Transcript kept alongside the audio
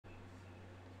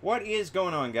What is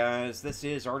going on, guys? This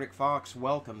is Arctic Fox.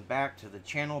 Welcome back to the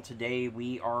channel. Today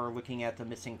we are looking at the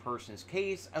missing persons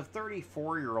case of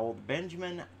 34-year-old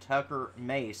Benjamin Tucker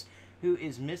Mace, who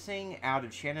is missing out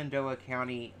of Shenandoah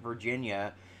County,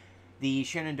 Virginia. The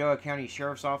Shenandoah County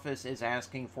Sheriff's Office is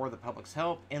asking for the public's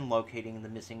help in locating the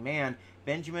missing man.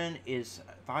 Benjamin is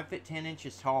 5 foot 10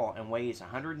 inches tall and weighs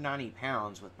 190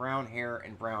 pounds with brown hair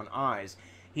and brown eyes.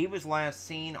 He was last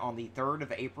seen on the 3rd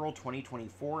of April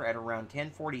 2024 at around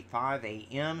 10:45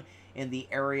 a.m. in the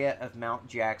area of Mount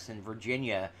Jackson,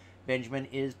 Virginia. Benjamin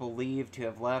is believed to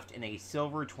have left in a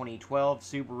silver 2012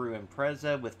 Subaru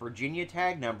Impreza with Virginia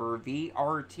tag number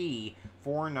VRT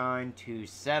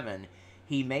 4927.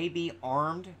 He may be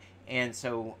armed, and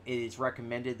so it is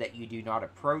recommended that you do not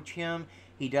approach him.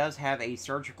 He does have a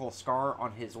surgical scar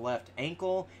on his left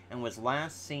ankle and was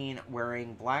last seen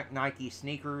wearing black Nike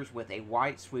sneakers with a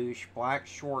white swoosh, black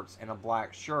shorts, and a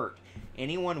black shirt.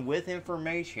 Anyone with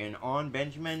information on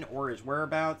Benjamin or his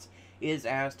whereabouts is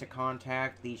asked to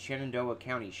contact the Shenandoah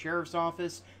County Sheriff's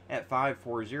Office at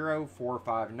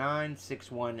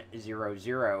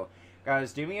 540-459-6100.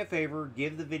 Guys, do me a favor,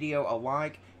 give the video a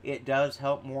like. It does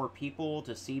help more people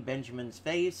to see Benjamin's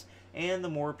face, and the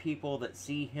more people that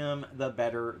see him, the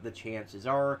better the chances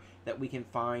are that we can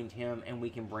find him and we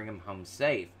can bring him home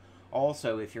safe.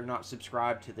 Also, if you're not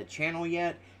subscribed to the channel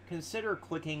yet, consider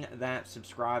clicking that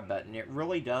subscribe button. It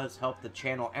really does help the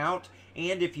channel out,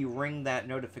 and if you ring that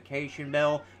notification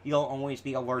bell, you'll always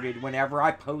be alerted whenever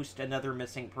I post another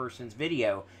missing persons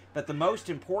video. But the most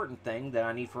important thing that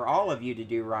I need for all of you to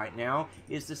do right now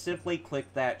is to simply click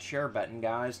that share button,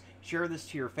 guys. Share this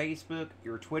to your Facebook,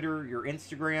 your Twitter, your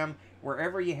Instagram,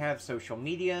 wherever you have social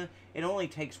media. It only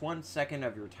takes 1 second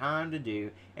of your time to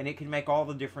do, and it can make all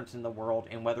the difference in the world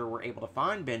in whether we're able to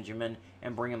find Benjamin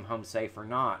and bring him home safe or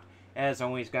not. As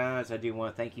always, guys, I do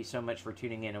want to thank you so much for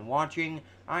tuning in and watching.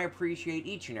 I appreciate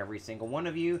each and every single one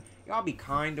of you. Y'all be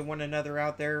kind to one another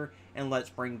out there, and let's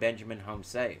bring Benjamin home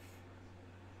safe.